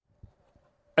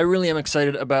I really am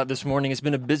excited about this morning. It's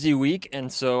been a busy week,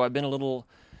 and so I've been a little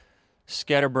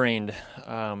scatterbrained.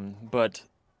 But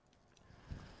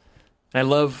I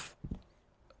love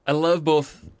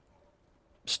both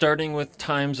starting with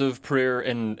times of prayer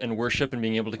and worship and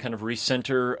being able to kind of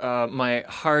recenter my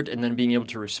heart, and then being able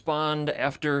to respond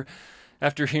after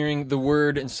hearing the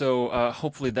word. And so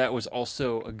hopefully that was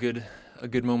also a good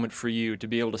moment for you to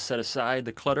be able to set aside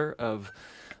the clutter of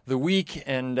the week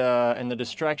and the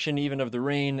distraction even of the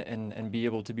rain, and be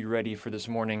able to be ready for this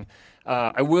morning.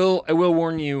 I will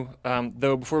warn you,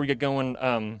 though, before we get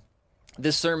going,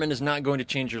 this sermon is not going to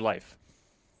change your life.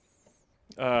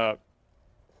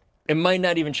 It might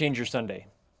not even change your Sunday.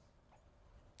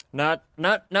 Not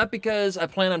because I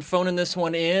plan on phoning this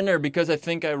one in, or because I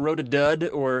think I wrote a dud,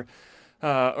 or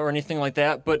anything like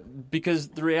that, but because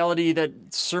the reality that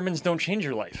sermons don't change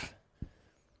your life.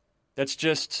 That's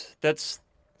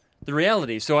the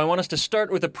reality. So I want us to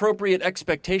start with appropriate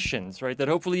expectations, right? That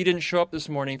hopefully you didn't show up this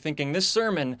morning thinking this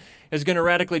sermon is going to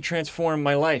radically transform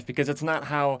my life, because that's not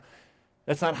how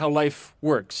life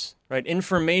works, right?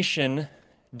 Information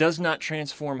does not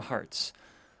transform hearts.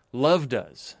 Love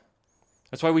does.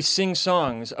 That's why we sing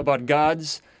songs about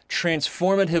God's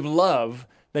transformative love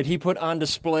that he put on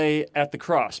display at the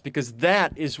cross, because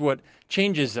that is what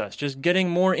changes us. Just getting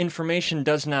more information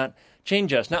does not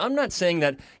change us. Now, I'm not saying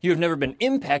that you have never been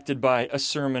impacted by a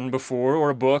sermon before,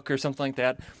 or a book or something like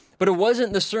that, but it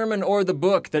wasn't the sermon or the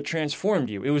book that transformed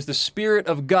you. It was the Spirit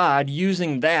of God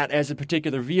using that as a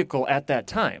particular vehicle at that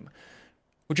time,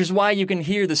 which is why you can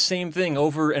hear the same thing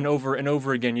over and over and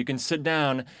over again. You can sit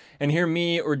down and hear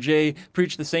me or Jay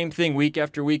preach the same thing week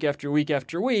after week after week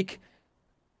after week,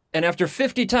 and after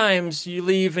 50 times, you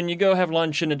leave and you go have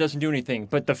lunch and it doesn't do anything.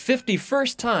 But the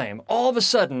 51st time, all of a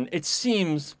sudden, it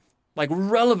seems like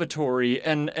revelatory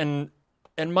and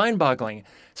mind-boggling.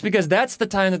 It's because that's the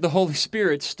time that the Holy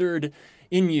Spirit stirred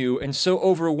in you and so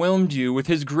overwhelmed you with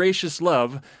his gracious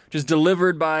love, which is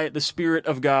delivered by the Spirit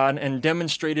of God and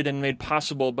demonstrated and made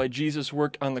possible by Jesus'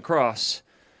 work on the cross,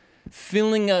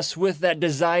 filling us with that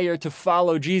desire to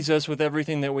follow Jesus with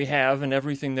everything that we have and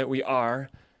everything that we are.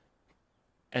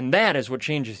 And that is what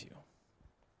changes you.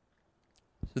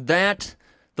 That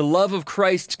the love of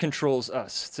Christ controls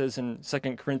us, it says in 2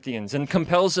 Corinthians, and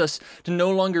compels us to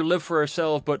no longer live for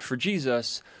ourselves, but for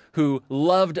Jesus, who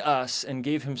loved us and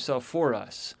gave himself for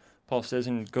us, Paul says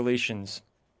in Galatians.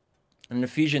 And in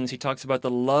Ephesians, he talks about the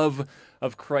love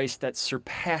of Christ that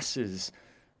surpasses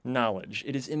knowledge.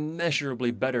 It is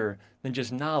immeasurably better than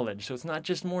just knowledge. So it's not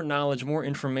just more knowledge, more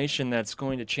information that's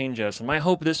going to change us. And my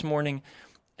hope this morning,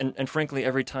 and frankly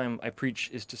every time I preach,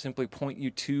 is to simply point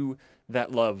you to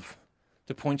that love,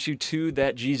 to point you to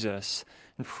that Jesus,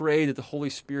 and pray that the Holy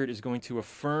Spirit is going to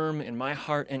affirm in my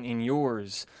heart and in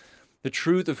yours the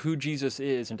truth of who Jesus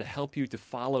is, and to help you to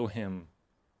follow him,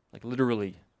 like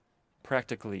literally,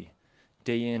 practically,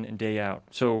 day in and day out.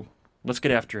 So let's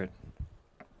get after it.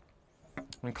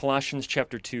 In Colossians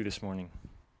chapter 2 this morning.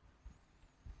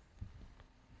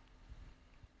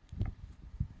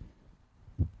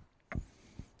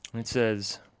 And it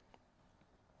says,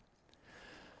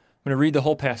 I'm going to read the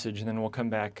whole passage, and then we'll come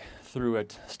back through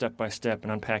it step by step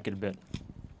and unpack it a bit.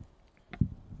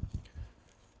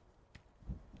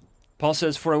 Paul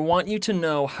says, "For I want you to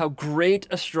know how great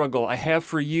a struggle I have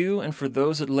for you and for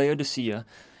those at Laodicea,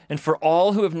 and for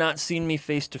all who have not seen me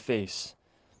face to face,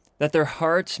 that their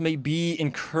hearts may be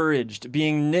encouraged,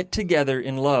 being knit together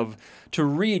in love, to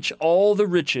reach all the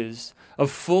riches of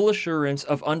full assurance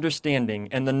of understanding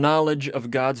and the knowledge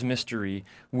of God's mystery,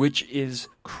 which is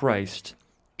Christ,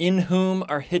 in whom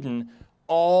are hidden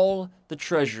all the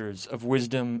treasures of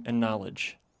wisdom and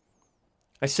knowledge.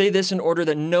 I say this in order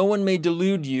that no one may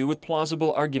delude you with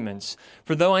plausible arguments.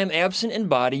 For though I am absent in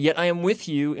body, yet I am with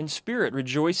you in spirit,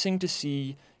 rejoicing to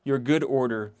see your good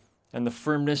order and the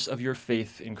firmness of your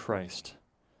faith in Christ.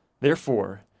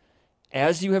 Therefore,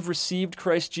 as you have received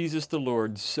Christ Jesus the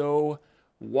Lord, so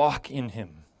walk in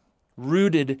him,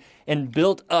 rooted and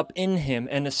built up in him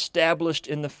and established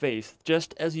in the faith,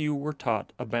 just as you were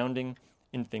taught, abounding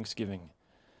in thanksgiving.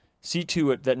 See to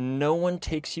it that no one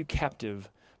takes you captive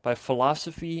by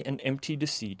philosophy and empty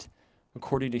deceit,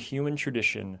 according to human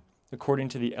tradition, according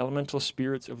to the elemental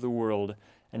spirits of the world,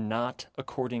 and not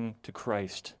according to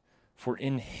Christ. For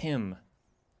in him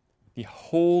the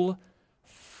whole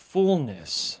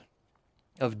fullness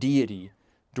of deity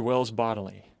dwells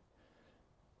bodily."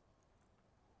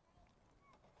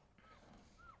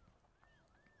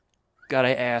 God,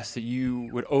 I ask that you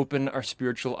would open our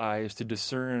spiritual eyes to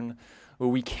discern what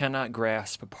we cannot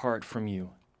grasp apart from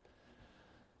you.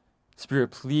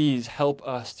 Spirit, please help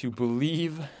us to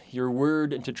believe your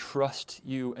word and to trust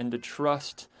you and to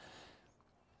trust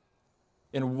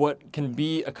in what can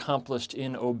be accomplished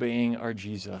in obeying our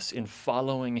Jesus, in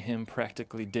following him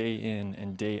practically day in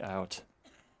and day out.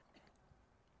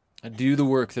 And do the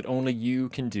work that only you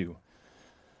can do.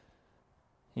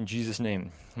 In Jesus'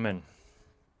 name, amen.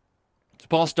 So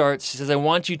Paul starts, he says, I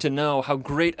want you to know how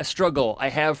great a struggle I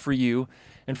have for you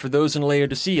and for those in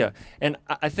Laodicea. And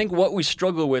I think what we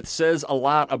struggle with says a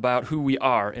lot about who we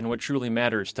are and what truly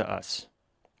matters to us,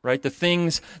 right? The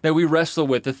things that we wrestle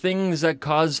with, the things that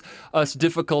cause us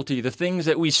difficulty, the things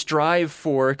that we strive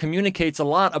for communicates a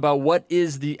lot about what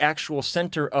is the actual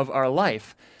center of our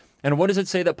life. And what does it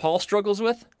say that Paul struggles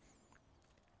with?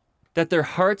 That their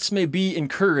hearts may be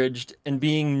encouraged and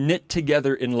being knit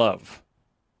together in love.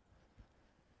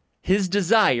 His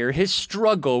desire, his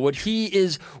struggle, what he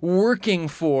is working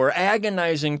for,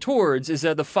 agonizing towards, is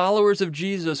that the followers of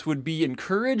Jesus would be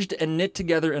encouraged and knit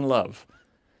together in love.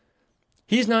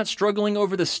 He's not struggling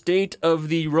over the state of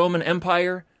the Roman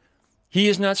Empire. He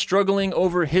is not struggling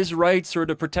over his rights or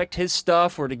to protect his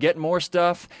stuff or to get more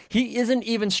stuff. He isn't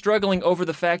even struggling over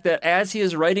the fact that as he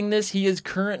is writing this, he is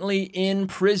currently in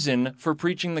prison for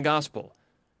preaching the gospel.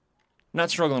 Not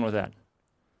struggling with that.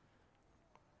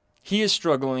 He is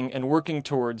struggling and working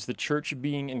towards the church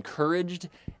being encouraged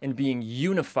and being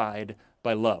unified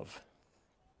by love.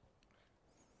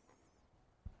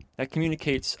 That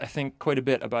communicates, I think, quite a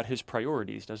bit about his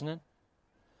priorities, doesn't it?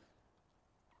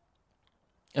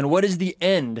 And what is the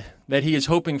end that he is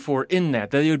hoping for in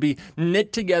that? That they would be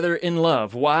knit together in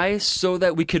love. Why? So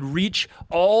that we could reach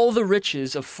all the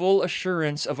riches of full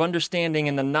assurance of understanding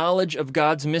and the knowledge of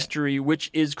God's mystery, which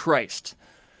is Christ.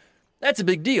 That's a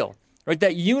big deal, right?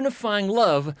 That unifying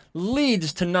love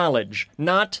leads to knowledge,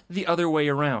 not the other way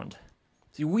around.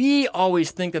 See, we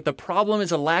always think that the problem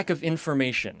is a lack of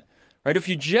information. Right? If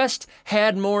you just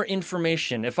had more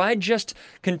information, if I just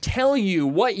can tell you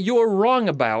what you're wrong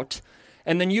about,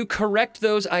 and then you correct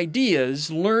those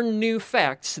ideas, learn new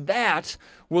facts, that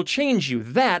will change you.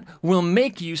 That will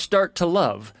make you start to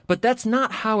love. But that's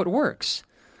not how it works.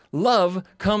 Love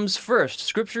comes first.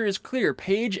 Scripture is clear,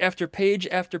 page after page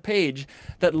after page,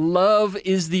 that love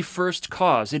is the first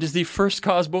cause. It is the first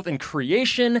cause both in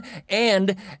creation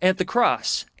and at the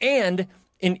cross, and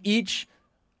in each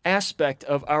aspect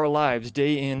of our lives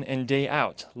day in and day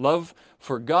out. Love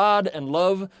for God and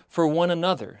love for one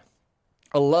another.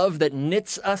 A love that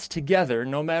knits us together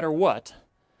no matter what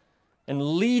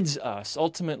and leads us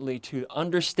ultimately to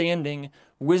understanding,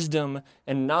 wisdom,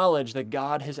 and knowledge that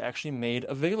God has actually made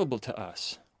available to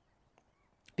us.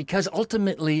 Because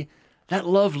ultimately, that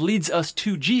love leads us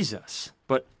to Jesus.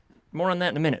 But more on that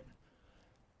in a minute.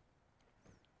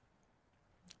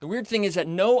 The weird thing is that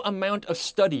no amount of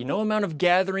study, no amount of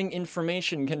gathering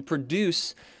information can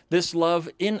produce this love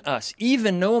in us.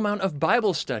 Even no amount of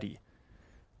Bible study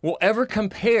will ever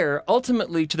compare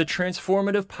ultimately to the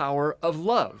transformative power of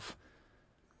love.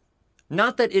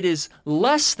 Not that it is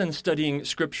less than studying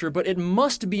Scripture, but it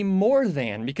must be more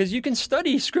than, because you can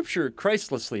study Scripture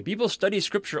Christlessly. People study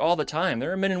Scripture all the time.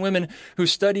 There are men and women who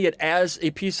study it as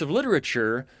a piece of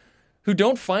literature who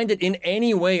don't find it in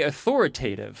any way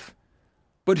authoritative,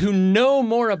 but who know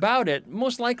more about it,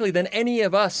 most likely than any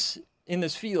of us in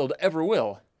this field ever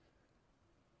will.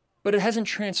 But it hasn't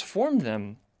transformed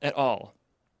them at all.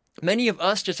 Many of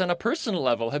us, just on a personal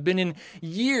level, have been in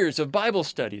years of Bible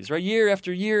studies, right? Year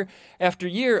after year after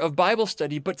year of Bible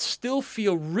study, but still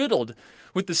feel riddled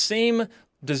with the same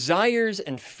desires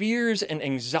and fears and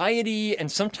anxiety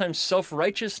and sometimes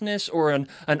self-righteousness or an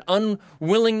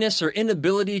unwillingness or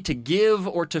inability to give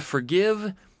or to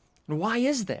forgive. And why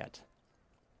is that?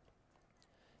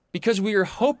 Because we are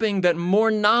hoping that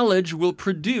more knowledge will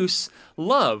produce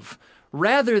love,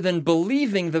 rather than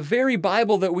believing the very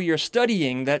Bible that we are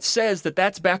studying that says that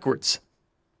that's backwards.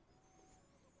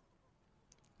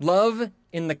 Love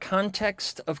in the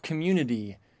context of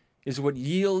community is what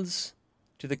yields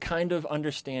to the kind of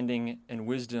understanding and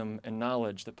wisdom and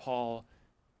knowledge that Paul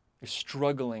is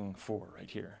struggling for right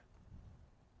here.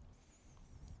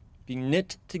 Be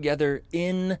knit together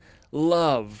in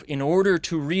love in order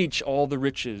to reach all the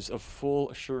riches of full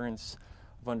assurance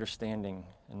of understanding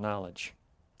and knowledge.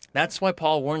 That's why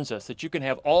Paul warns us that you can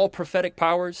have all prophetic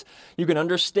powers, you can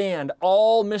understand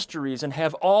all mysteries and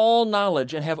have all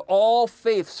knowledge and have all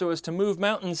faith so as to move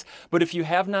mountains, but if you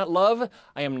have not love,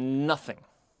 I am nothing.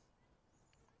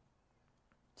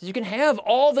 So you can have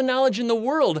all the knowledge in the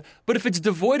world, but if it's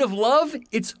devoid of love,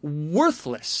 it's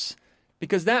worthless,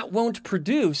 because that won't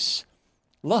produce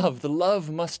love. The love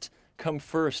must come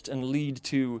first and lead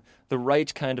to the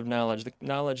right kind of knowledge, the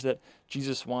knowledge that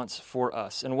Jesus wants for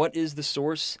us. And what is the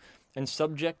source and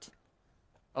subject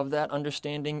of that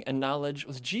understanding and knowledge?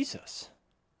 Was Jesus.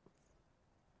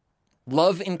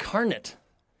 Love incarnate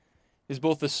is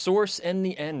both the source and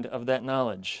the end of that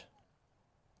knowledge.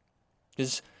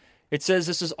 Because it says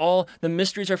this is all, the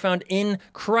mysteries are found in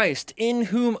Christ, in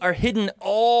whom are hidden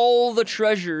all the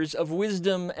treasures of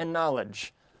wisdom and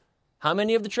knowledge. How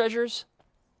many of the treasures?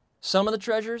 Some of the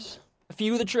treasures? A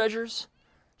few of the treasures?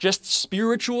 Just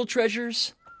spiritual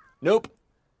treasures? Nope.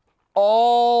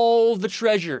 All the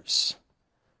treasures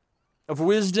of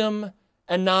wisdom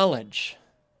and knowledge.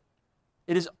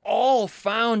 It is all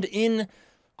found in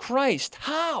Christ.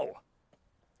 How?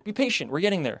 Be patient. We're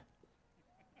getting there.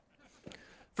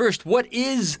 First, what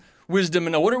is wisdom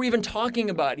and knowledge? What are we even talking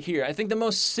about here? I think the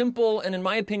most simple and, in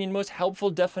my opinion, most helpful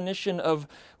definition of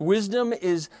wisdom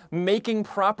is making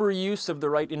proper use of the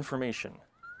right information.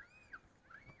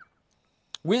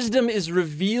 Wisdom is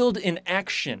revealed in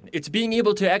action. It's being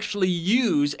able to actually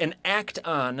use and act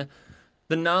on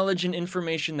the knowledge and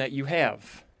information that you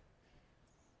have.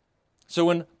 So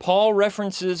when Paul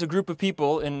references a group of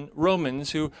people in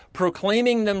Romans who,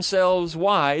 proclaiming themselves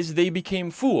wise, they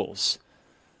became fools,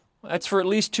 that's for at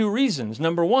least two reasons.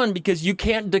 Number one, because you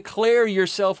can't declare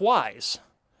yourself wise.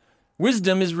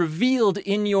 Wisdom is revealed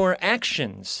in your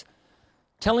actions.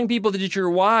 Telling people that you're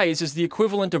wise is the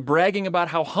equivalent of bragging about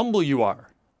how humble you are.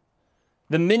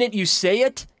 The minute you say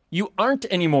it, you aren't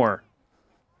anymore.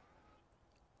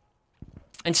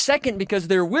 And second, because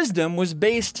their wisdom was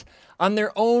based on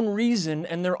their own reason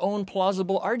and their own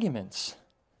plausible arguments.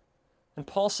 And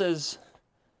Paul says,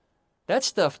 that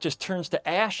stuff just turns to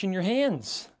ash in your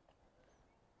hands.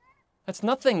 That's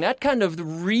nothing. That kind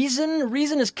of reason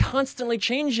is constantly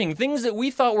changing. Things that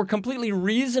we thought were completely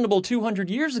reasonable 200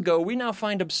 years ago, we now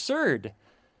find absurd.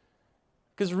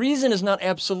 Because reason is not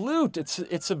absolute.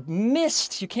 It's a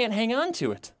mist. You can't hang on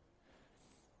to it.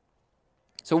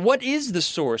 So what is the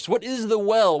source? What is the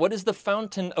well? What is the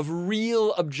fountain of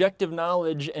real objective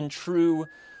knowledge and true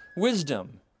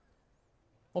wisdom?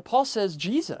 Well, Paul says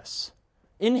Jesus.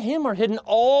 In him are hidden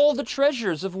all the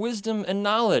treasures of wisdom and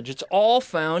knowledge. It's all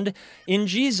found in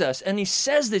Jesus. And he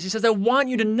says this. He says, I want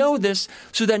you to know this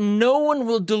so that no one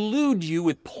will delude you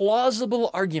with plausible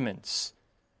arguments.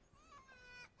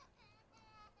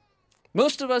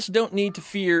 Most of us don't need to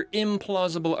fear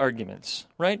implausible arguments,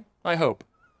 right? I hope.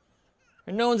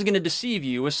 And no one's going to deceive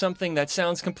you with something that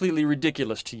sounds completely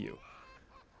ridiculous to you.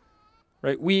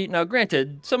 Right? Now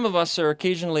granted, some of us are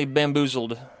occasionally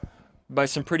bamboozled by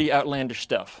some pretty outlandish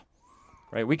stuff.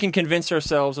 Right? We can convince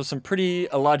ourselves of some pretty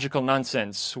illogical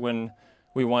nonsense when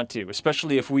we want to,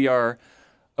 especially if we are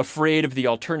afraid of the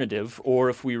alternative or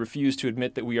if we refuse to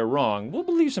admit that we are wrong. We'll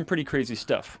believe some pretty crazy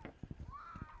stuff.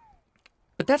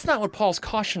 But that's not what Paul's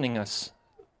cautioning us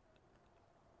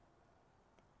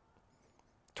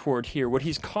toward here. What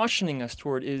he's cautioning us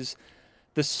toward is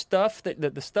the stuff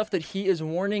that he is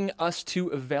warning us to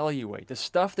evaluate, the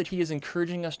stuff that he is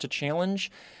encouraging us to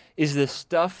challenge, is the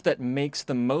stuff that makes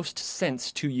the most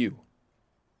sense to you.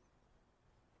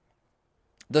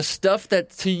 The stuff that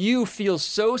to you feels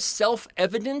so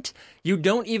self-evident, you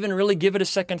don't even really give it a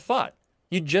second thought.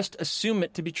 You just assume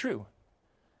it to be true.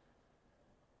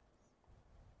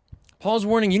 Paul's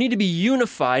warning, you need to be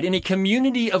unified in a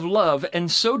community of love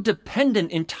and so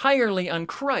dependent entirely on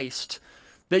Christ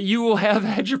that you will have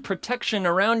hedge of protection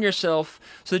around yourself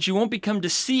so that you won't become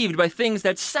deceived by things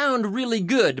that sound really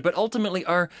good but ultimately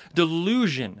are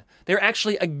delusion. They're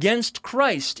actually against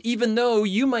Christ, even though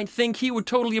you might think he would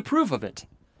totally approve of it.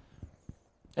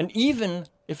 And even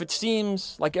if it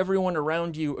seems like everyone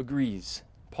around you agrees.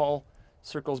 Paul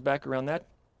circles back around that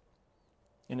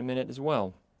in a minute as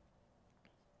well.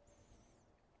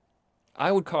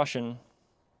 I would caution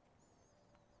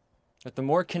that the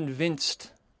more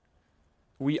convinced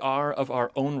we are of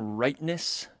our own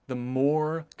rightness, the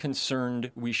more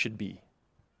concerned we should be.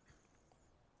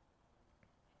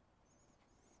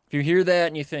 If you hear that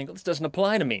and you think, this doesn't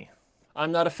apply to me,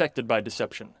 I'm not affected by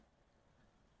deception.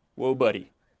 Whoa,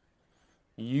 buddy.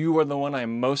 You are the one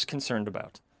I'm most concerned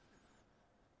about.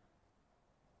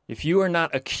 If you are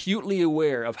not acutely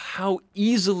aware of how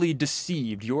easily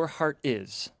deceived your heart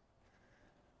is,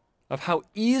 of how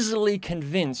easily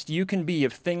convinced you can be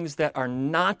of things that are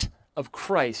not of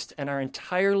Christ and are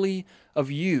entirely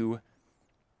of you,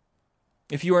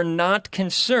 if you are not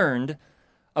concerned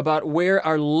about where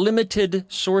our limited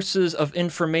sources of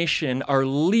information are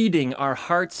leading our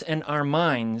hearts and our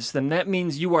minds, then that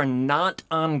means you are not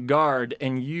on guard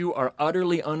and you are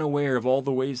utterly unaware of all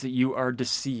the ways that you are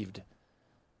deceived,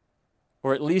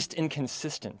 or at least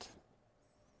inconsistent.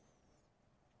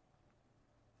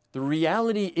 The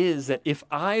reality is that if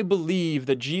I believe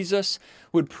that Jesus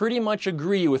would pretty much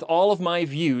agree with all of my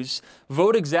views,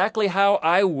 vote exactly how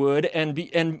I would,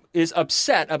 and is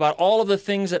upset about all of the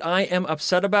things that I am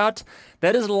upset about,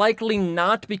 that is likely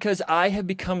not because I have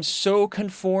become so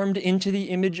conformed into the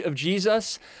image of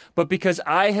Jesus, but because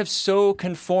I have so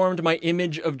conformed my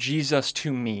image of Jesus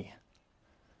to me.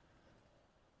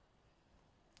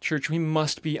 Church, we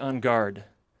must be on guard.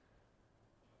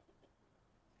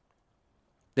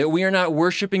 That we are not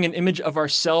worshiping an image of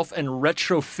ourselves and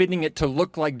retrofitting it to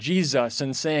look like Jesus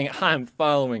and saying, I'm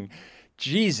following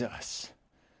Jesus.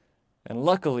 And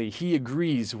luckily, he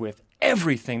agrees with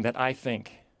everything that I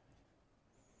think.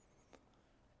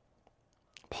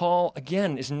 Paul,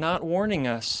 again, is not warning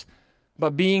us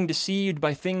about being deceived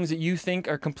by things that you think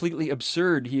are completely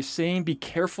absurd. He is saying, be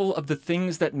careful of the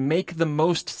things that make the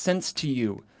most sense to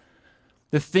you,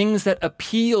 the things that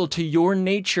appeal to your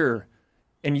nature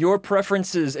and your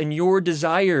preferences and your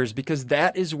desires, because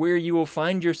that is where you will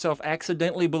find yourself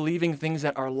accidentally believing things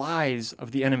that are lies of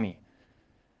the enemy.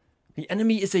 The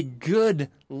enemy is a good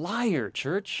liar,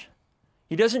 church.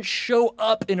 He doesn't show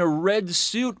up in a red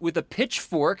suit with a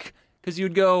pitchfork because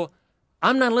you'd go,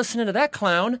 I'm not listening to that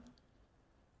clown.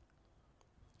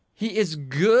 He is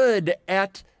good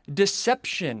at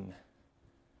deception.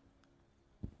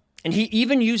 And he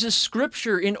even uses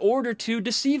Scripture in order to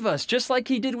deceive us, just like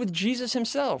he did with Jesus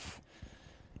himself.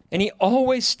 And he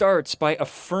always starts by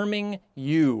affirming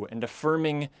you and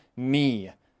affirming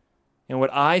me and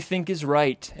what I think is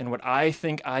right and what I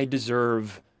think I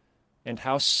deserve and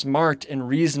how smart and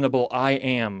reasonable I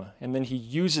am. And then he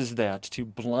uses that to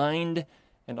blind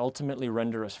and ultimately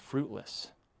render us fruitless.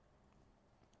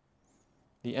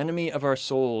 The enemy of our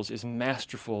souls is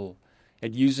masterful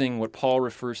at using what Paul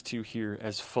refers to here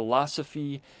as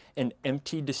philosophy and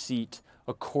empty deceit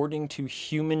according to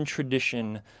human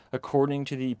tradition, according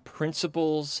to the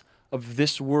principles of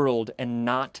this world and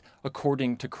not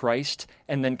according to Christ,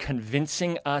 and then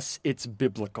convincing us it's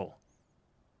biblical.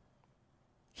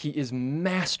 He is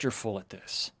masterful at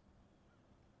this.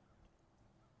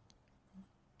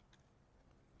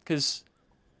 Because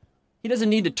he doesn't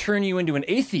need to turn you into an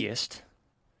atheist.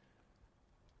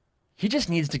 He just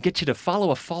needs to get you to follow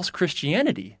a false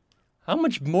Christianity. How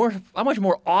much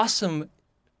more awesome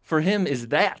for him is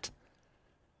that?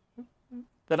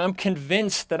 That I'm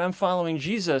convinced that I'm following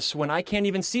Jesus when I can't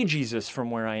even see Jesus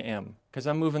from where I am because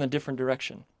I'm moving a different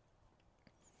direction.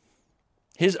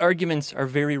 His arguments are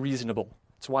very reasonable.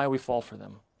 That's why we fall for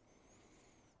them.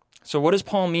 So what does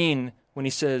Paul mean when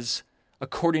he says,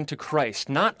 according to Christ?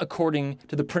 Not according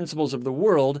to the principles of the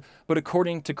world, but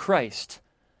according to Christ.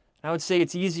 I would say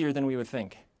it's easier than we would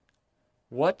think.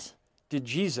 What did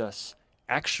Jesus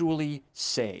actually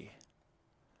say?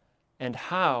 And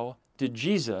how did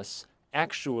Jesus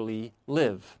actually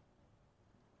live?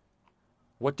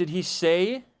 What did he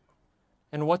say?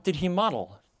 And what did he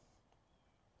model?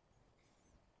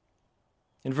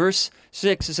 In verse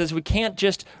 6, it says we can't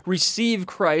just receive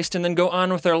Christ and then go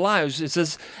on with our lives. It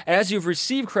says, as you've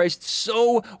received Christ,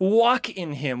 so walk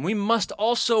in him. We must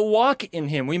also walk in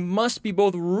him. We must be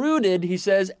both rooted, he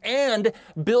says, and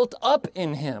built up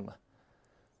in him.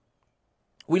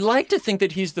 We like to think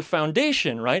that he's the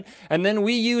foundation, right? And then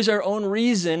we use our own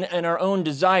reason and our own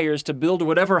desires to build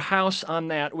whatever house on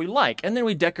that we like. And then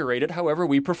we decorate it however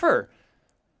we prefer,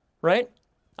 right?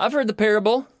 I've heard the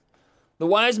parable. The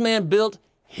wise man built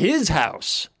his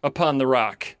house upon the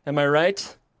rock. Am I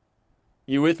right?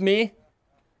 You with me?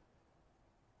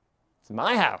 It's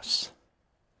my house.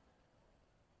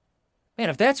 Man,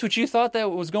 if that's what you thought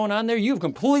that was going on there, you've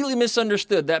completely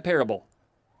misunderstood that parable.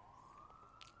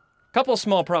 A couple of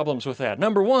small problems with that.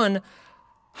 Number one,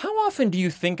 how often do you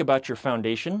think about your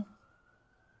foundation?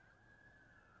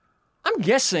 I'm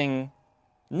guessing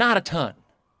not a ton.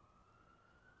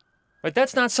 But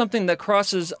that's not something that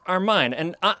crosses our mind.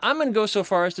 And I'm going to go so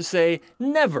far as to say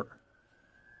never.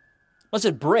 Unless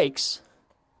it breaks.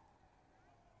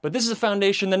 But this is a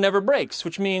foundation that never breaks,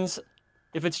 which means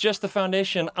if it's just the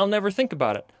foundation, I'll never think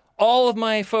about it. All of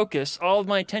my focus, all of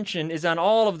my attention is on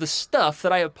all of the stuff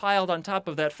that I have piled on top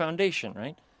of that foundation,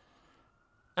 right?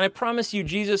 And I promise you,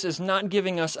 Jesus is not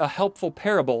giving us a helpful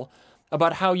parable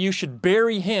about how you should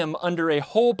bury him under a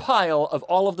whole pile of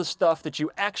all of the stuff that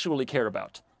you actually care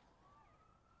about.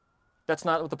 That's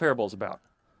not what the parable is about.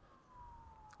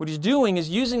 What he's doing is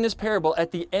using this parable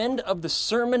at the end of the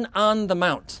Sermon on the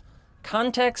Mount.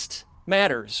 Context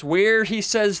matters. Where he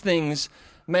says things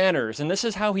matters. And this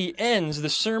is how he ends the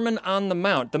Sermon on the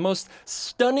Mount, the most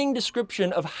stunning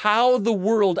description of how the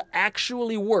world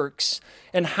actually works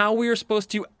and how we are supposed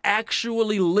to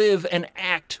actually live and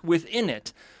act within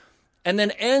it. and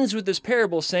then ends with this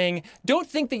parable saying, don't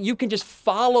think that you can just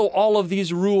follow all of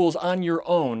these rules on your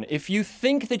own. If you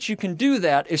think that you can do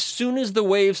that, as soon as the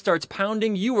wave starts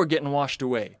pounding, you are getting washed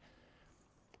away.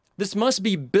 This must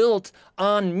be built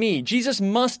on me. Jesus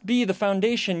must be the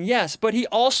foundation, yes, but he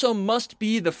also must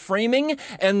be the framing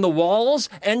and the walls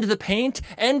and the paint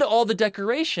and all the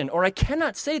decoration, or I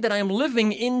cannot say that I am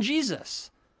living in Jesus.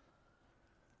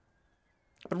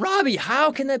 But Robbie,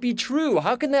 how can that be true?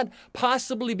 How can that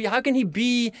possibly be? How can he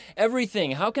be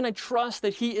everything? How can I trust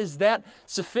that he is that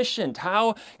sufficient?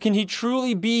 How can he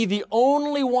truly be the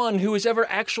only one who has ever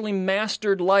actually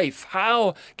mastered life?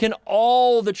 How can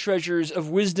all the treasures of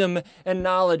wisdom and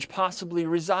knowledge possibly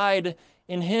reside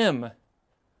in him?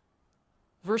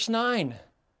 Verse 9,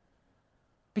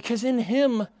 because in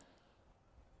him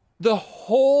the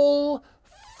whole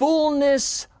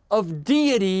fullness of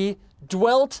deity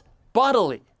dwelt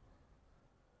bodily.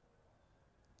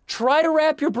 Try to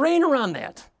wrap your brain around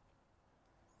that.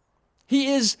 He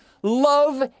is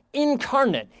love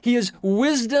incarnate. He is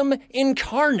wisdom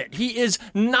incarnate. He is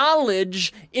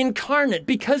knowledge incarnate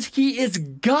because he is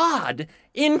God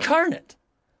incarnate.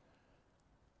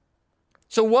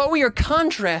 So what we are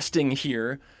contrasting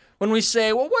here when we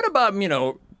say, well, what about,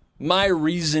 my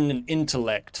reason and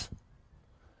intellect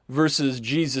versus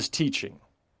Jesus' teaching?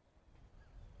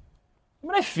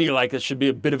 I feel like it should be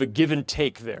a bit of a give and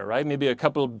take there, right? Maybe a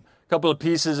couple of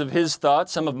pieces of his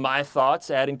thoughts, some of my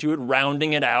thoughts, adding to it,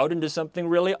 rounding it out into something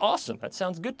really awesome. That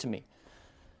sounds good to me.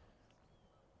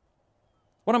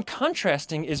 What I'm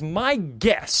contrasting is my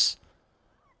guess,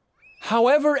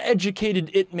 however educated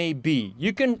it may be.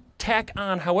 You can tack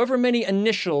on however many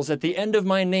initials at the end of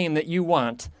my name that you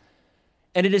want,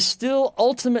 and it is still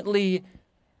ultimately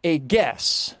a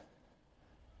guess.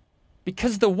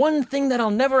 Because the one thing that I'll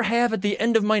never have at the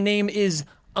end of my name is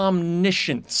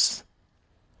omniscience.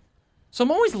 So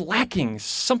I'm always lacking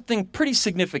something pretty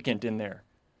significant in there.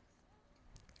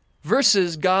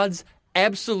 Versus God's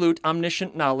absolute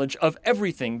omniscient knowledge of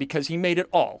everything because he made it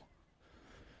all.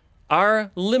 Our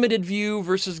limited view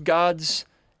versus God's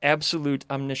absolute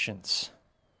omniscience.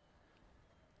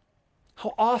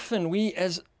 How often we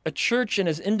as a church and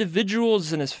as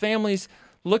individuals and as families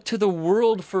look to the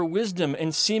world for wisdom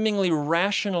and seemingly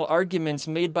rational arguments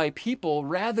made by people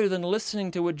rather than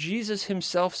listening to what Jesus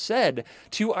himself said,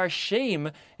 to our shame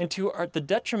and to the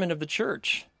detriment of the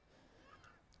church.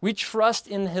 We trust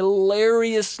in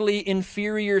hilariously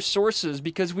inferior sources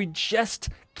because we just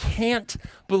can't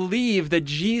believe that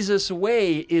Jesus'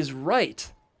 way is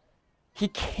right. He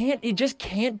just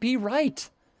can't be right.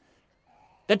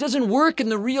 That doesn't work in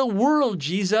the real world,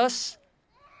 Jesus.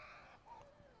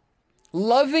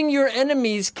 Loving your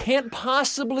enemies can't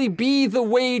possibly be the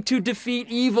way to defeat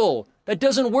evil. That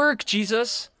doesn't work,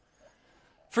 Jesus.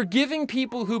 Forgiving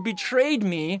people who betrayed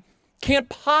me can't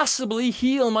possibly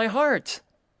heal my heart.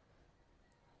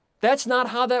 That's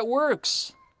not how that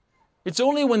works. It's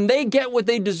only when they get what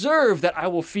they deserve that I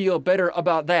will feel better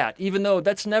about that, even though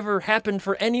that's never happened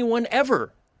for anyone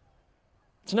ever.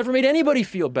 It's never made anybody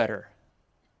feel better.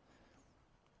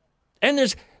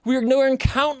 And we're ignoring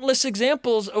countless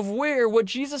examples of where what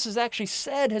Jesus has actually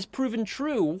said has proven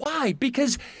true. Why?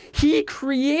 Because he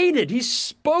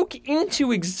spoke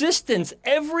into existence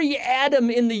every atom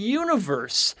in the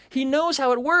universe. He knows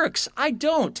how it works. I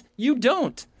don't. You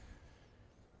don't.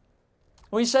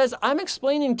 When he says, I'm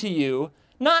explaining to you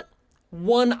not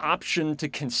one option to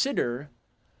consider,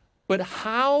 but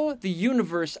how the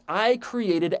universe I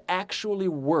created actually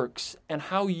works and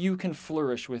how you can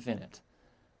flourish within it.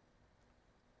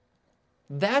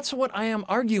 That's what I am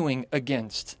arguing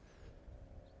against.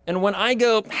 And when I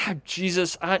go,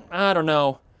 Jesus, I don't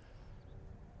know.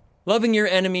 Loving your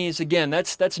enemies, again,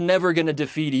 that's never going to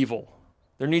defeat evil.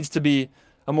 There needs to be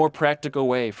a more practical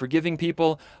way. Forgiving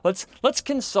people, let's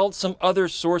consult some other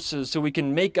sources so we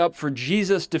can make up for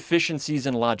Jesus' deficiencies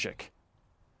in logic.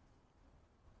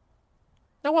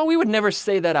 Now, while we would never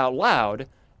say that out loud,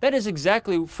 that is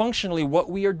exactly functionally what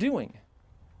we are doing.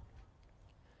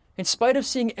 In spite of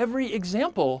seeing every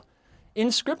example in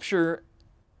Scripture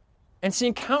and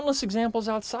seeing countless examples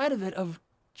outside of it of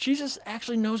Jesus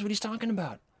actually knows what he's talking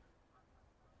about.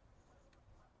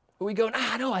 But we go,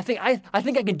 no, I think I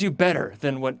can do better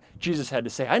than what Jesus had to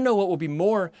say. I know what will be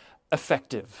more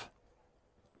effective.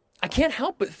 I can't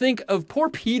help but think of poor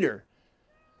Peter.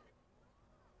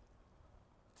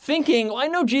 Thinking, well, I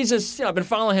know Jesus, I've been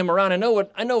following him around. I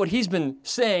know what he's been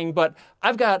saying, but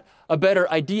I've got a better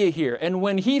idea here. And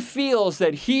when he feels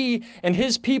that he and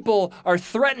his people are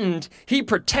threatened, he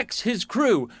protects his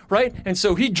crew, right? And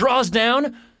so he draws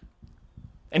down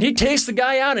and he takes the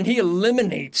guy out and he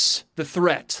eliminates the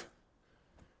threat.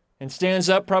 and stands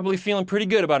up probably feeling pretty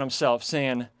good about himself,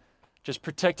 saying, just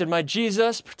protected my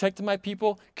Jesus, protected my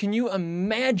people. Can you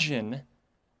imagine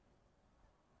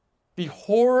the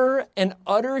horror and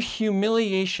utter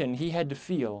humiliation he had to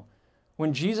feel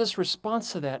when Jesus'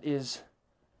 response to that is,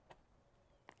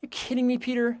 are you kidding me,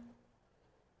 Peter? Have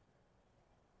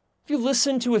you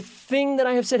listened to a thing that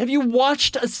I have said? Have you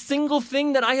watched a single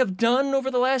thing that I have done over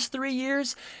the last 3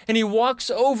 years? And he walks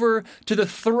over to the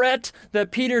threat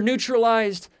that Peter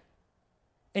neutralized,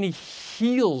 and he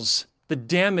heals the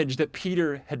damage that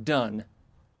Peter had done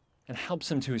and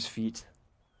helps him to his feet.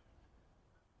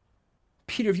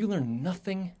 Peter, have you learned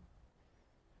nothing?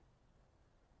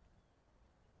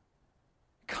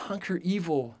 Conquer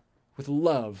evil with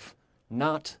love,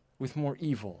 not with more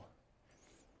evil.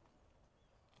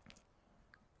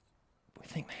 I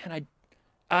think, man,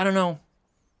 I don't know.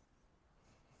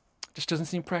 It just doesn't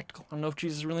seem practical. I don't know if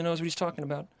Jesus really knows what he's talking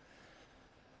about.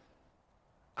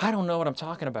 I don't know what I'm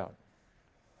talking about.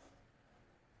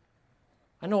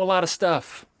 I know a lot of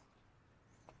stuff.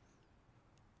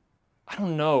 I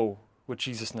don't know what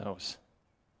Jesus knows.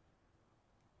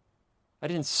 I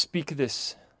didn't speak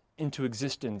this into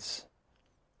existence.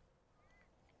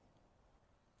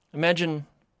 Imagine,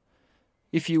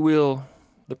 if you will,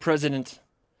 the President,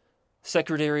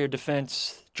 Secretary of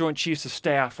Defense, Joint Chiefs of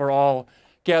Staff are all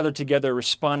gathered together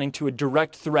responding to a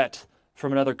direct threat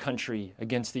from another country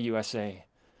against the USA.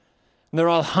 And they're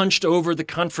all hunched over the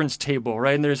conference table,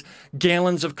 right? And there's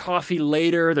gallons of coffee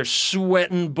later. They're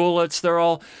sweating bullets. They're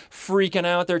all freaking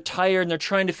out. They're tired, and they're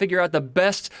trying to figure out the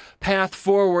best path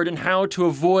forward and how to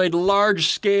avoid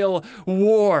large-scale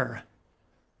war.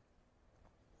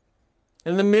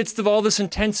 In the midst of all this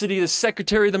intensity, the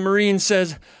Secretary of the Marines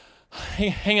says,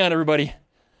 hang on, everybody.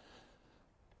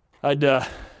 I'd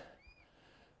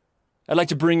like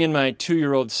to bring in my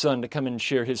 2-year-old son to come and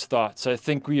share his thoughts. I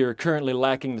think we are currently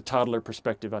lacking the toddler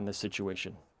perspective on this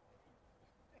situation.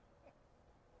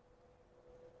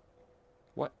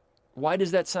 Why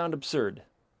does that sound absurd?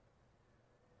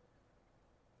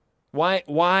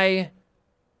 Why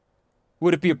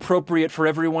would it be appropriate for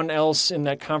everyone else in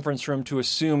that conference room to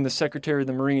assume the Secretary of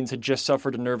the Marines had just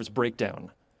suffered a nervous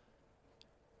breakdown?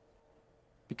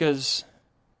 Because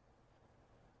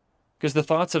the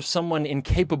thoughts of someone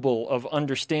incapable of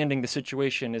understanding the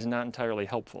situation is not entirely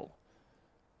helpful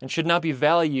and should not be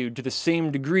valued to the same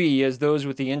degree as those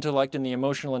with the intellect and the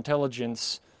emotional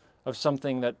intelligence of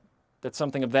something that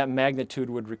something of that magnitude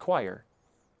would require.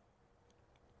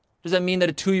 Does that mean that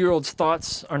a 2-year-old's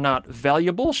thoughts are not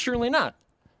valuable? Surely not.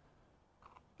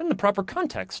 In the proper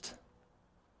context.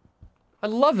 I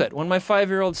love it when my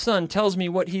 5-year-old son tells me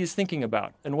what he's thinking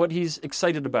about and what he's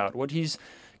excited about, what he's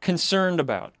concerned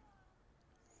about.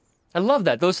 I love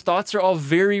that. Those thoughts are all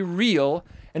very real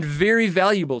and very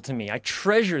valuable to me. I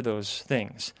treasure those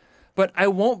things. But I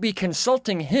won't be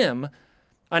consulting him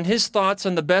on his thoughts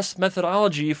on the best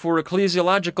methodology for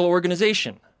ecclesiological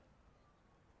organization.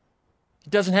 He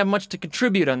doesn't have much to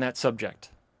contribute on that subject.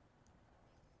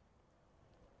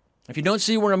 If you don't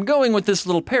see where I'm going with this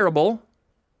little parable,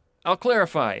 I'll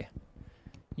clarify.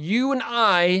 You and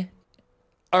I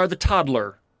are the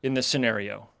toddler in this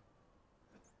scenario.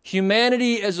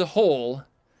 Humanity as a whole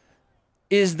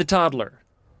is the toddler.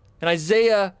 In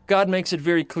Isaiah, God makes it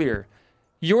very clear.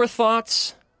 Your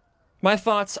thoughts, my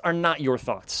thoughts, are not your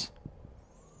thoughts.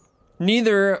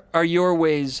 Neither are your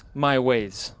ways my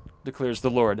ways, declares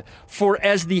the Lord. For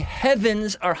as the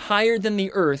heavens are higher than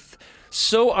the earth,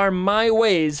 so are my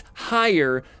ways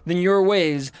higher than your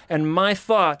ways, and my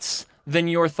thoughts than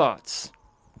your thoughts.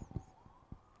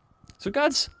 So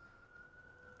God's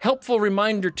helpful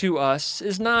reminder to us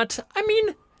is not,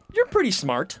 you're pretty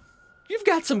smart. You've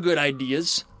got some good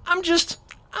ideas. I'm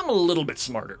a little bit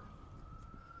smarter.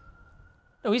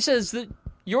 No, he says that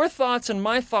your thoughts and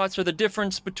my thoughts are the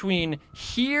difference between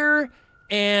here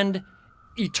and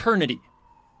eternity.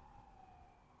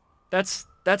 That's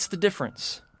the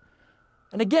difference.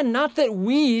 And again, not that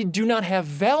we do not have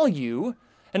value,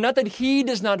 and not that he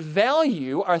does not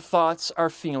value our thoughts, our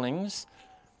feelings.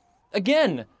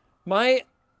 Again, my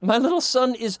little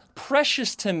son is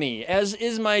precious to me, as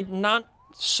is my not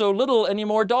so little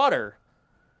anymore daughter.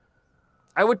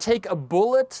 I would take a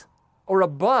bullet or a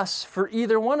bus for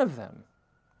either one of them.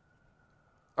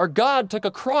 Our God took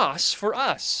a cross for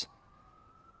us.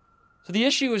 So the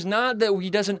issue is not that he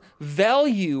doesn't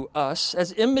value us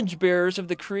as image bearers of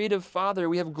the creative Father.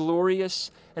 We have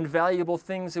glorious and valuable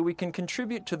things that we can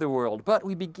contribute to the world, but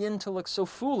we begin to look so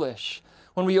foolish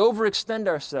when we overextend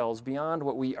ourselves beyond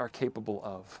what we are capable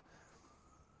of.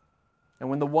 And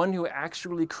when the one who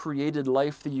actually created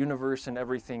life, the universe, and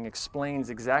everything explains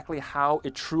exactly how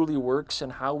it truly works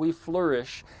and how we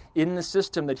flourish in the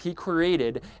system that he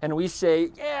created, and we say,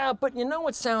 yeah, but you know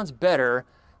what sounds better?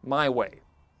 My way.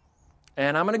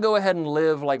 And I'm going to go ahead and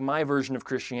live like my version of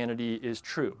Christianity is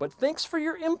true. But thanks for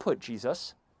your input,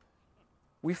 Jesus.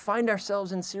 We find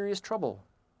ourselves in serious trouble.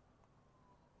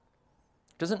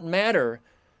 It doesn't matter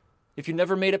if you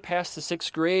never made it past the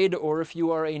 6th grade or if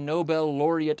you are a Nobel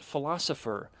laureate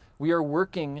philosopher. We are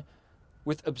working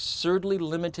with absurdly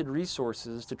limited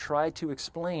resources to try to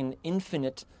explain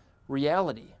infinite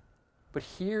reality. But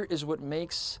here is what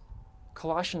makes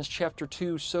Colossians chapter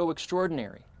 2 so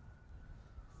extraordinary.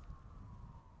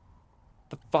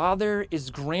 The Father is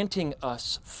granting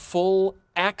us full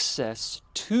access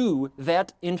to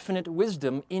that infinite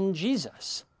wisdom in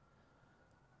Jesus.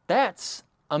 That's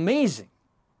amazing.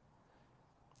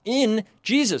 In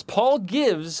Jesus, Paul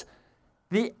gives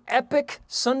the epic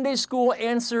Sunday school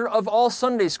answer of all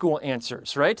Sunday school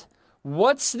answers, right?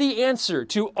 What's the answer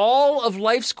to all of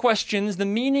life's questions, the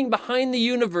meaning behind the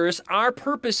universe, our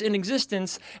purpose in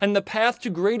existence, and the path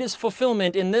to greatest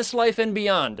fulfillment in this life and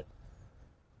beyond?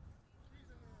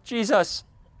 Jesus.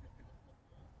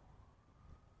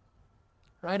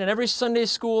 Right? And every Sunday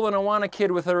school and Awana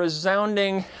kid with a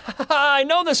resounding, I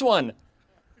know this one.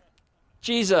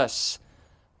 Jesus.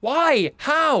 Why?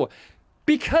 How?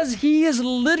 Because he is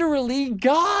literally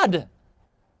God.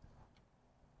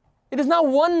 It is not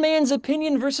one man's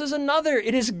opinion versus another.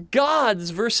 It is God's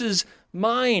versus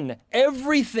mine.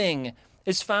 Everything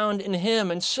is found in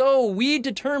him. And so we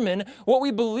determine what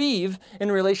we believe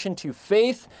in relation to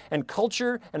faith and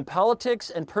culture and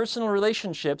politics and personal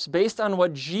relationships based on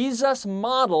what Jesus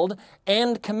modeled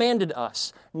and commanded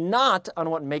us, not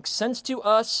on what makes sense to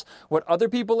us, what other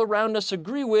people around us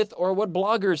agree with, or what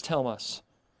bloggers tell us.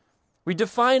 We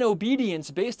define obedience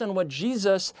based on what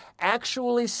Jesus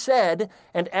actually said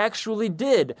and actually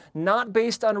did, not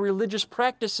based on religious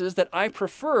practices that I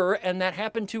prefer and that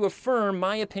happen to affirm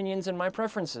my opinions and my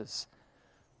preferences.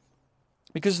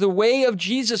 Because the way of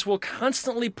Jesus will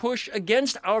constantly push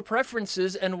against our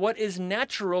preferences and what is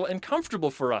natural and comfortable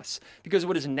for us. Because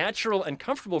what is natural and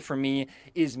comfortable for me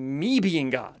is me being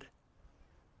God.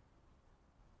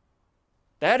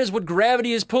 That is what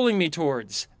gravity is pulling me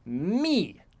towards,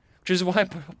 me. Which is why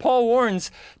Paul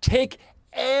warns, take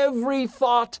every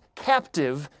thought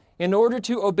captive in order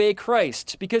to obey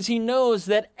Christ, because he knows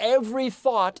that every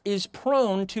thought is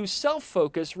prone to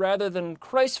self-focus rather than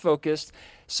Christ-focused,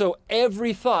 so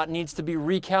every thought needs to be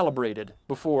recalibrated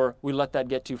before we let that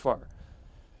get too far.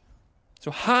 So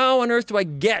how on earth do I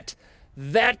get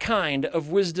that kind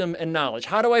of wisdom and knowledge?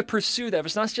 How do I pursue that? If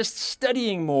it's not just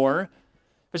studying more,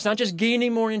 if it's not just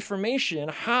gaining more information,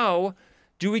 how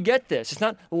do we get this? It's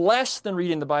not less than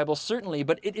reading the Bible, certainly,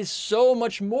 but it is so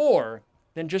much more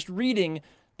than just reading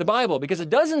the Bible, because it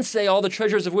doesn't say all the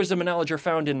treasures of wisdom and knowledge are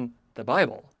found in the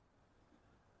Bible.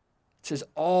 It says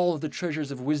all of the treasures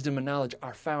of wisdom and knowledge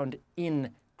are found in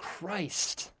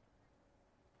Christ,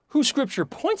 who Scripture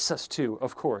points us to,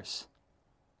 of course.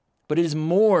 But it is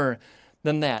more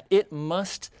than that. It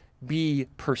must be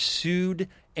pursued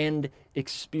and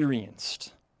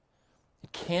experienced.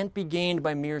 It can't be gained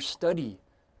by mere study.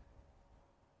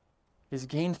 Is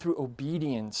gained through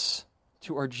obedience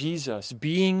to our Jesus.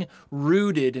 Being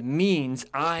rooted means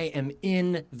I am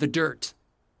in the dirt.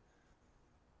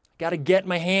 Got to get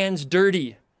my hands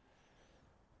dirty.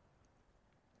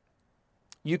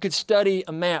 You could study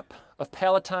a map of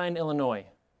Palatine, Illinois.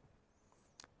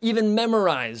 Even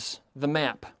memorize the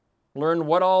map. Learn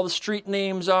what all the street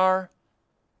names are,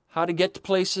 how to get to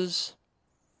places.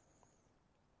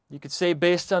 You could say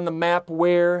based on the map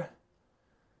where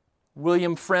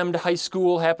William Fremd High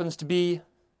School happens to be.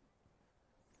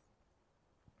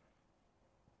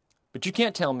 But you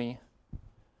can't tell me,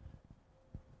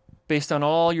 based on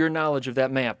all your knowledge of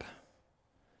that map,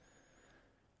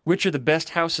 which are the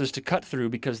best houses to cut through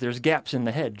because there's gaps in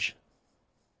the hedge.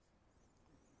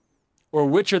 Or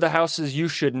which are the houses you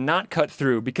should not cut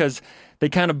through because they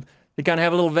kind of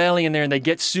have a little valley in there and they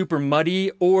get super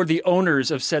muddy, or the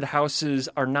owners of said houses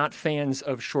are not fans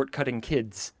of shortcutting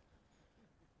kids.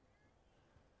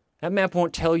 That map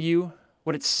won't tell you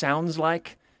what it sounds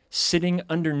like sitting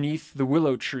underneath the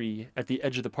willow tree at the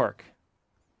edge of the park.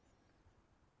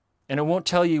 And it won't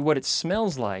tell you what it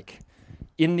smells like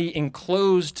in the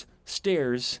enclosed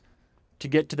stairs to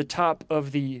get to the top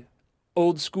of the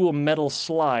old school metal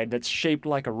slide that's shaped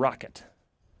like a rocket.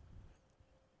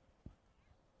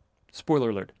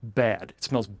 Spoiler alert, bad. It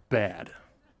smells bad.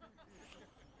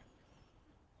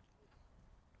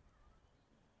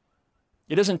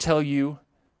 It doesn't tell you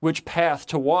which path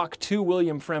to walk to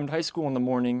William Fremd High School in the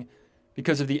morning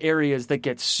because of the areas that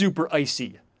get super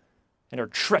icy and are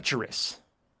treacherous.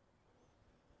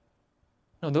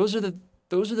 No, those are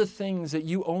the things that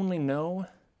you only know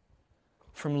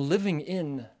from living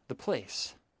in the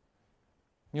place.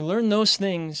 You learn those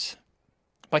things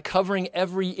by covering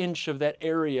every inch of that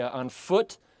area on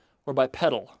foot or by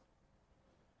pedal.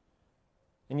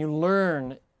 And you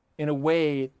learn in a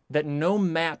way that no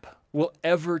map will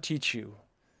ever teach you.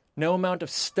 No amount of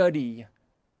study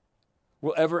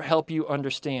will ever help you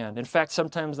understand. In fact,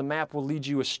 sometimes the map will lead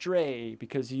you astray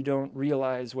because you don't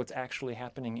realize what's actually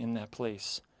happening in that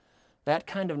place. That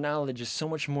kind of knowledge is so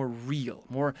much more real,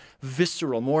 more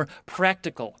visceral, more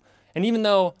practical. And even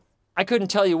though I couldn't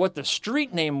tell you what the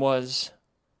street name was,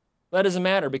 that doesn't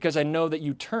matter because I know that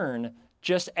you turn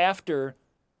just after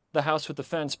the house with the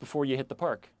fence before you hit the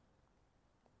park.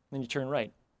 Then you turn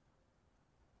right.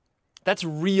 That's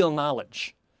real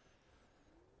knowledge.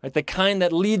 Right? The kind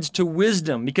that leads to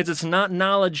wisdom because it's not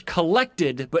knowledge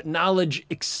collected, but knowledge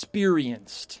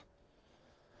experienced.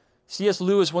 C.S.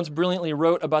 Lewis once brilliantly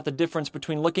wrote about the difference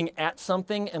between looking at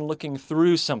something and looking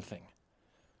through something.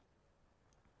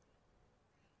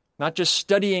 Not just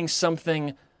studying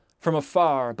something from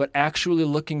afar, but actually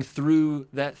looking through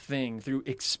that thing, through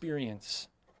experience.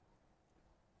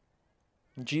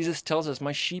 And Jesus tells us,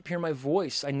 my sheep hear my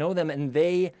voice. I know them and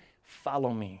they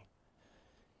follow me.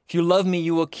 If you love me,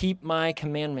 you will keep my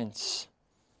commandments.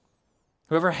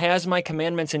 Whoever has my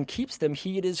commandments and keeps them,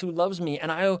 he it is who loves me.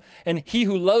 And he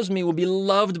who loves me will be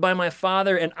loved by my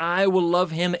Father, and I will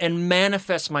love him and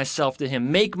manifest myself to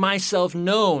him, make myself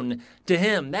known to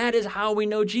him. That is how we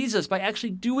know Jesus, by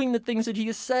actually doing the things that he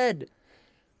has said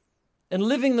and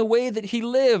living the way that he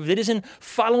lived. It is in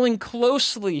following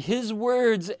closely his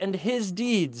words and his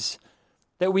deeds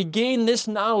that we gain this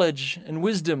knowledge and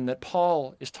wisdom that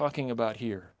Paul is talking about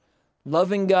here.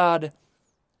 Loving God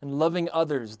and loving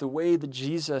others the way that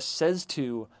Jesus says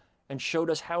to and showed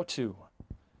us how to.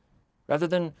 Rather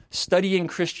than studying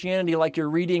Christianity like you're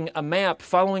reading a map,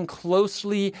 following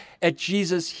closely at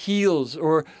Jesus' heels,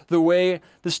 or the way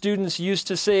the students used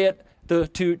to say it,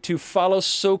 to follow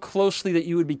so closely that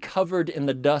you would be covered in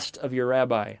the dust of your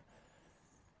rabbi.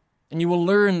 And you will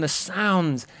learn the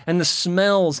sounds and the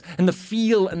smells and the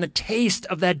feel and the taste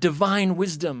of that divine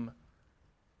wisdom.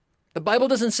 The Bible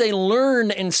doesn't say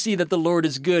learn and see that the Lord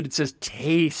is good. It says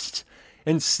taste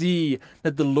and see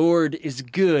that the Lord is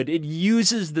good. It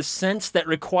uses the sense that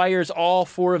requires all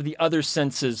four of the other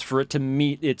senses for it to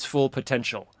meet its full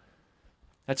potential.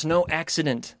 That's no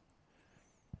accident.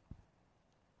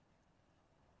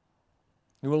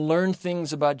 You will learn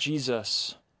things about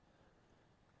Jesus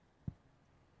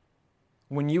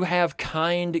when you have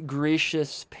kind,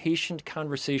 gracious, patient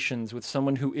conversations with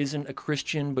someone who isn't a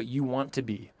Christian but you want to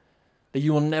be, that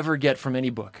you will never get from any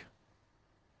book.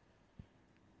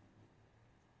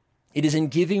 It is in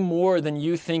giving more than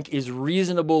you think is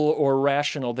reasonable or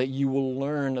rational that you will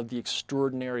learn of the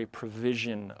extraordinary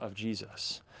provision of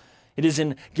Jesus. It is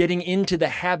in getting into the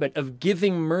habit of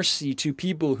giving mercy to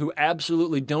people who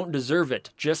absolutely don't deserve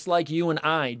it, just like you and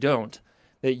I don't,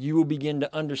 that you will begin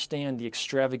to understand the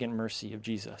extravagant mercy of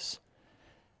Jesus.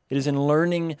 It is in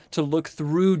learning to look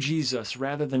through Jesus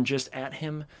rather than just at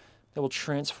him that will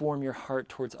transform your heart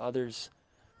towards others,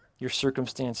 your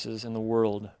circumstances, and the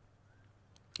world.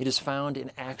 It is found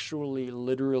in actually,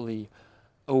 literally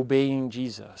obeying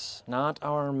Jesus, not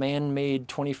our man-made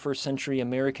 21st century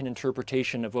American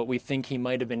interpretation of what we think he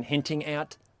might have been hinting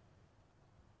at,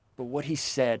 but what he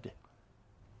said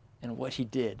and what he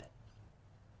did.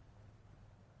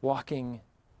 Walking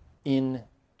in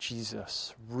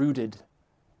Jesus, rooted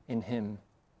in him,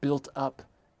 built up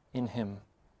in him.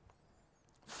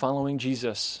 Following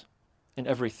Jesus in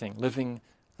everything, living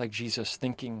like Jesus,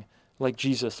 thinking like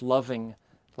Jesus, loving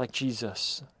like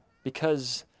Jesus.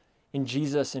 Because in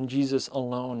Jesus and Jesus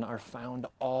alone are found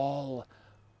all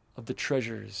of the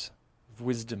treasures of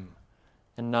wisdom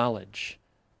and knowledge.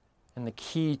 And the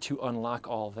key to unlock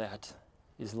all that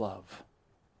is love.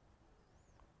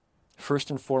 First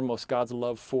and foremost, God's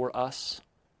love for us,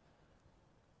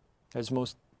 as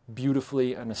most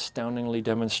beautifully and astoundingly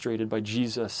demonstrated by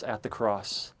Jesus at the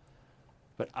cross,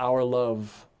 but our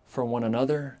love for one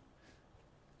another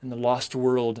and the lost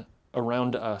world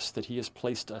around us that he has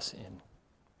placed us in.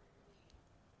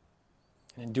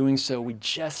 And in doing so, we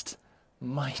just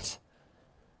might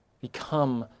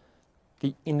become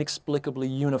the inexplicably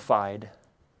unified,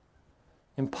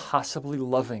 impossibly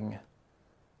loving,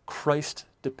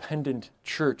 Christ-dependent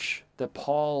church that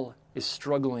Paul is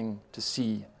struggling to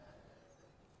see.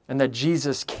 And that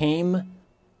Jesus came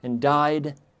and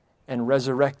died and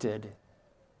resurrected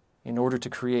in order to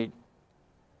create.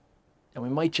 And we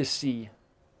might just see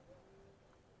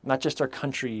not just our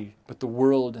country, but the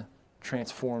world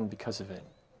transformed because of it.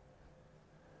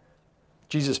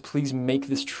 Jesus, please make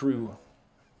this true.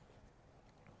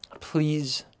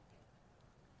 Please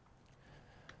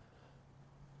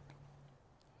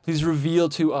reveal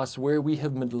to us where we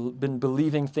have been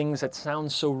believing things that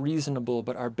sound so reasonable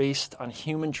but are based on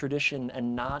human tradition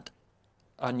and not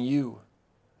on you.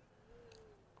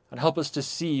 And help us to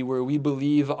see where we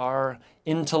believe our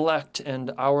intellect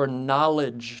and our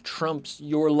knowledge trumps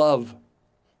your love.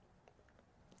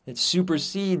 It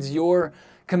supersedes your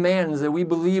commands, that we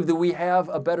believe that we have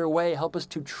a better way. Help us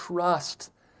to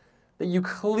trust that you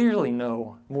clearly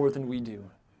know more than we do.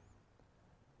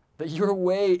 That your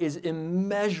way is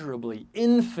immeasurably,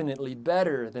 infinitely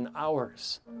better than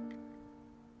ours.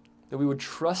 That we would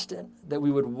trust it, that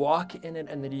we would walk in it,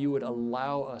 and that you would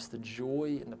allow us the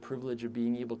joy and the privilege of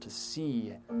being able to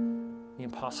see the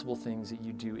impossible things that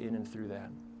you do in and through that.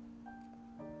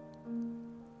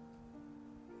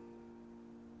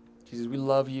 Jesus, we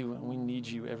love you and we need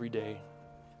you every day.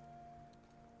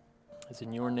 It's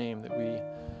in your name that we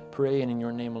pray and in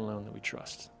your name alone that we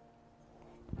trust.